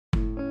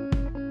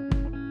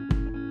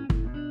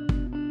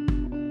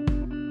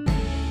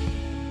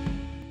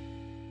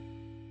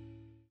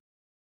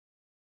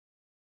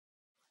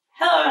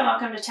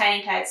welcome to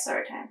Tiny Tide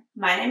Storytime.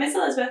 My name is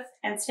Elizabeth,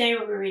 and today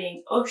we'll be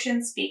reading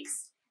Ocean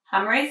Speaks,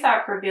 How Marie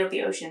Tharp Revealed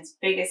the Ocean's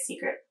Biggest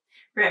Secret,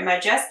 written by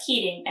Jess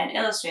Keating and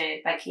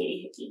illustrated by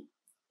Hickey.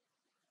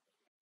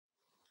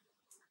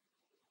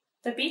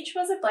 The beach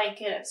was a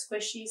blanket of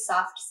squishy,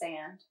 soft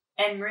sand,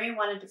 and Marie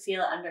wanted to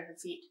feel it under her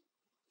feet.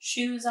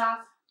 Shoes off,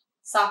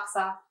 socks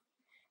off.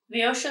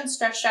 The ocean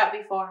stretched out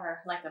before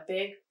her like a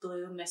big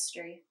blue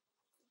mystery.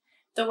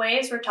 The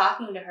waves were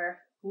talking to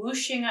her,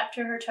 whooshing up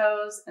to her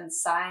toes and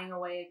sighing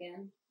away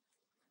again.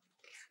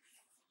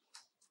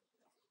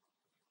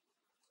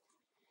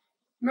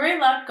 Marie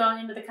loved going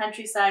into the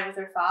countryside with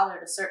her father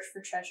to search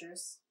for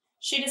treasures.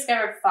 She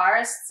discovered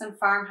forests and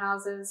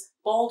farmhouses,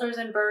 boulders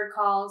and bird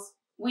calls,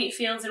 wheat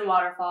fields and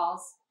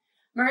waterfalls.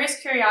 Marie's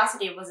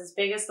curiosity was as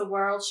big as the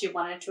world she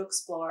wanted to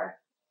explore.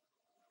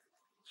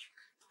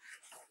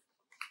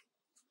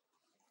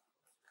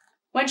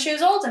 When she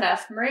was old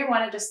enough, Marie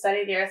wanted to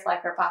study the earth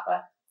like her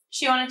papa.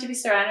 She wanted to be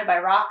surrounded by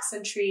rocks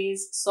and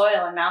trees,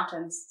 soil and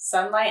mountains,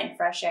 sunlight and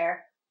fresh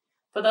air.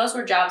 But those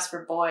were jobs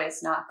for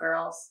boys, not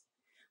girls.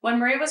 When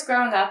Marie was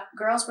growing up,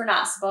 girls were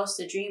not supposed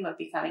to dream of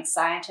becoming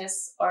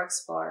scientists or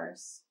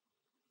explorers.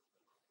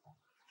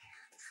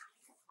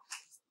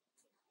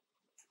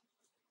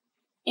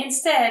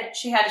 Instead,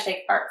 she had to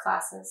take art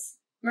classes.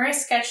 Marie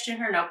sketched in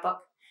her notebook.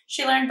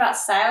 She learned about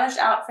stylish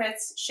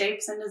outfits,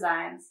 shapes, and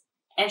designs,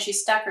 and she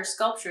stuck her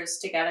sculptures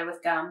together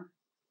with gum.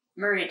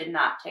 Marie did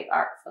not take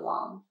art for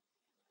long.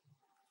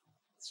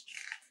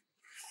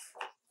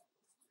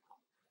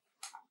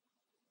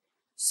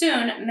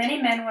 Soon,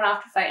 many men went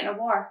off to fight in a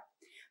war.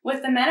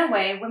 With the men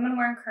away, women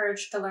were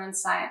encouraged to learn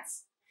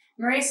science.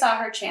 Marie saw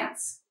her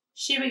chance.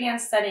 She began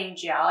studying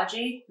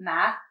geology,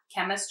 math,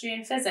 chemistry,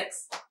 and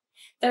physics.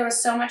 There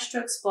was so much to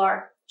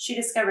explore. She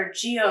discovered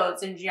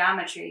geodes and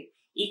geometry,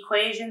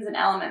 equations and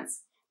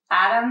elements,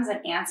 atoms and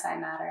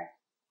antimatter.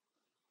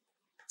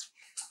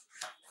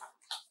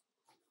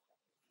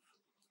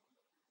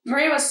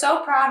 Marie was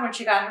so proud when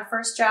she got her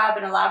first job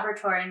in a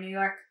laboratory in New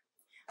York.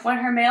 When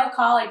her male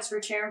colleagues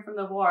returned from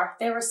the war,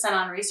 they were sent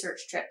on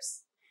research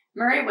trips.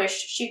 Marie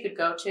wished she could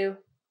go too.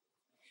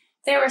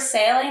 They were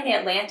sailing the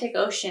Atlantic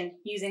Ocean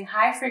using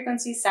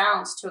high-frequency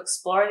sounds to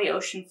explore the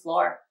ocean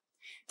floor.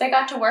 They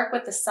got to work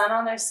with the sun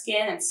on their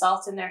skin and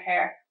salt in their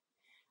hair.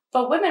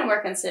 But women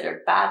were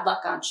considered bad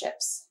luck on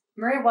ships.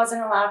 Marie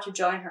wasn't allowed to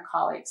join her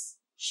colleagues.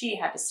 She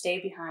had to stay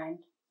behind.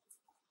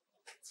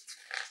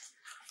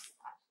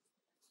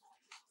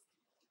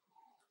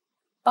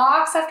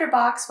 Box after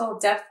box full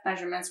of depth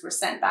measurements were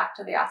sent back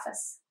to the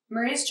office.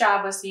 Marie's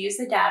job was to use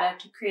the data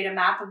to create a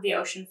map of the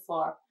ocean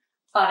floor,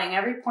 plotting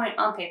every point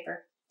on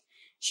paper.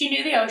 She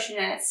knew the ocean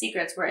and its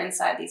secrets were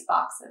inside these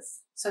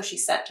boxes, so she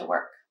set to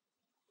work.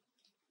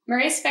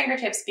 Marie's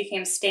fingertips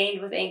became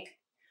stained with ink.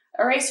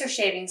 Eraser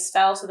shavings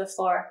fell to the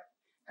floor.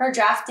 Her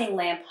drafting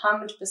lamp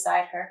hummed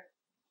beside her.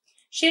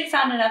 She had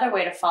found another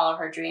way to follow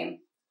her dream.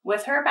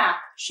 With her map,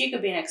 she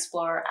could be an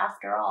explorer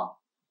after all.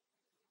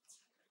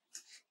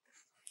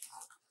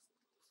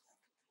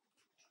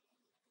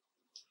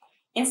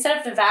 Instead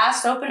of the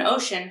vast open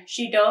ocean,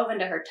 she dove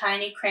into her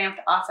tiny, cramped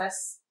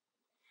office.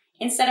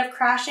 Instead of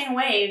crashing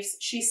waves,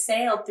 she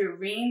sailed through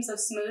reams of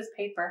smooth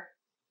paper.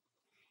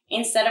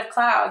 Instead of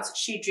clouds,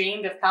 she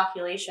dreamed of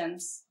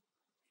calculations.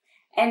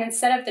 And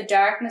instead of the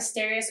dark,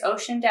 mysterious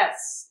ocean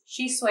depths,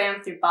 she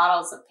swam through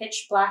bottles of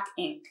pitch-black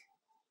ink.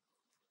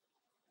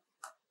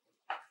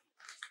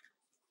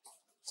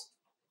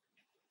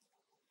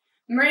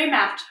 Marie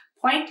mapped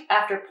point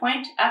after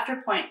point after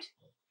point.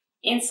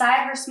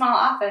 Inside her small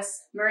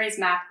office, Marie's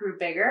map grew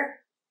bigger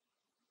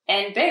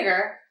and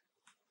bigger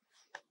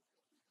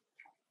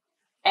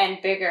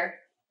and bigger.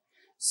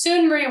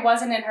 Soon Marie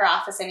wasn't in her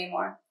office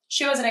anymore.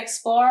 She was an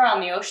explorer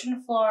on the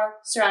ocean floor,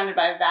 surrounded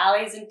by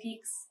valleys and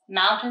peaks,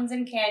 mountains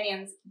and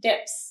canyons,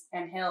 dips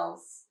and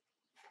hills.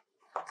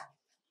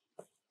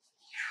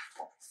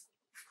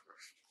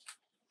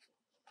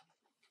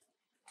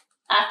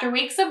 After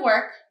weeks of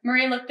work,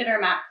 Marie looked at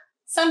her map.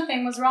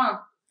 Something was wrong.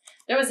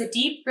 There was a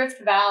deep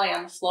rift valley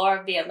on the floor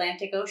of the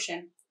Atlantic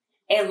Ocean,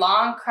 a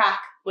long crack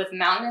with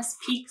mountainous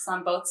peaks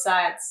on both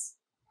sides.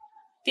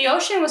 The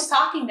ocean was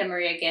talking to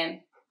Marie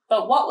again,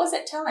 but what was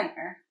it telling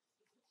her?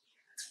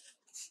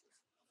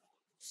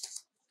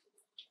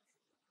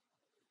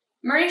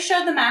 Marie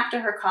showed the map to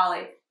her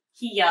colleague.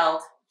 He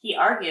yelled. He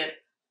argued.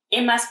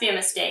 It must be a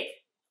mistake.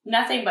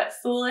 Nothing but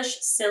foolish,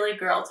 silly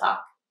girl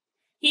talk.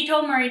 He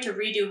told Marie to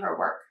redo her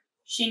work.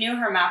 She knew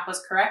her map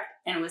was correct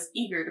and was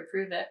eager to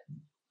prove it.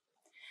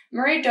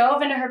 Marie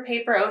dove into her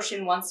paper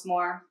ocean once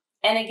more,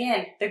 and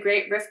again the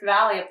Great Rift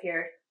Valley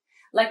appeared.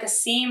 Like a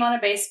seam on a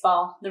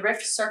baseball, the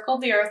rift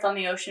circled the earth on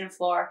the ocean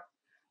floor.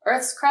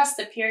 Earth's crust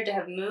appeared to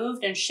have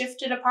moved and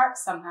shifted apart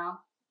somehow.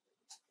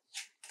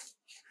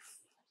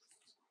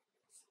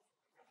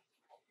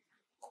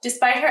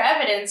 Despite her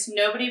evidence,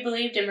 nobody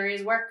believed in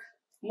Marie's work.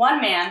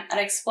 One man, an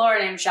explorer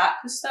named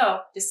Jacques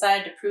Cousteau,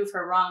 decided to prove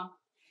her wrong.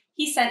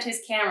 He sent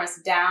his cameras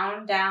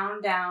down,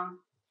 down, down.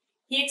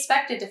 He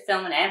expected to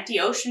film an empty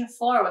ocean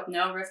floor with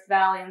no Rift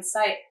Valley in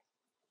sight.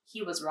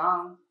 He was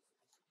wrong.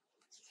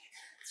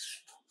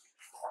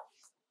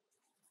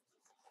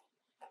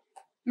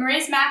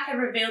 Marie's map had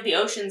revealed the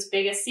ocean's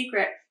biggest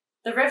secret.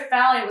 The Rift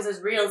Valley was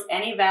as real as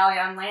any valley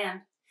on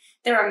land.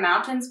 There were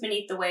mountains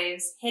beneath the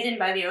waves, hidden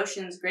by the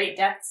ocean's great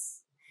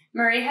depths.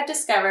 Marie had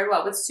discovered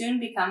what would soon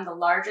become the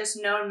largest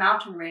known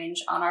mountain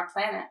range on our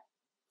planet.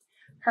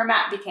 Her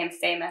map became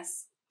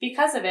famous.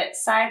 Because of it,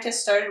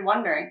 scientists started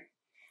wondering,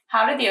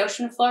 how did the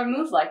ocean floor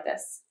move like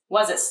this?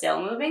 Was it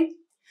still moving?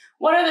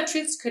 What other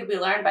truths could we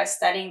learn by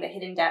studying the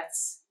hidden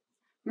depths?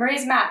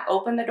 Marie's map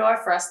opened the door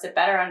for us to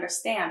better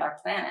understand our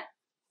planet.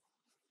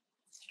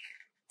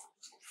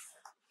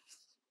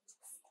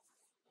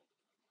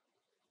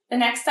 The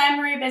next time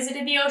Marie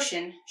visited the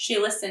ocean, she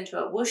listened to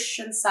it whoosh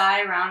and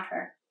sigh around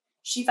her.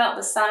 She felt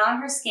the sun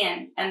on her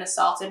skin and the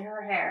salt in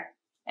her hair,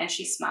 and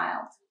she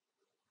smiled.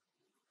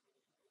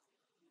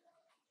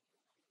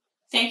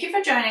 Thank you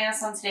for joining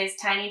us on today's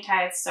Tiny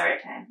Tides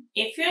Storytime.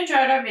 If you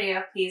enjoyed our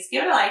video, please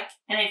give it a like,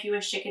 and if you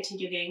wish to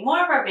continue getting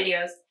more of our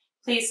videos,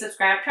 please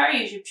subscribe to our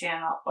YouTube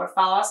channel or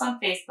follow us on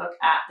Facebook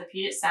at the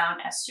Puget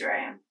Sound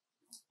Estuarium.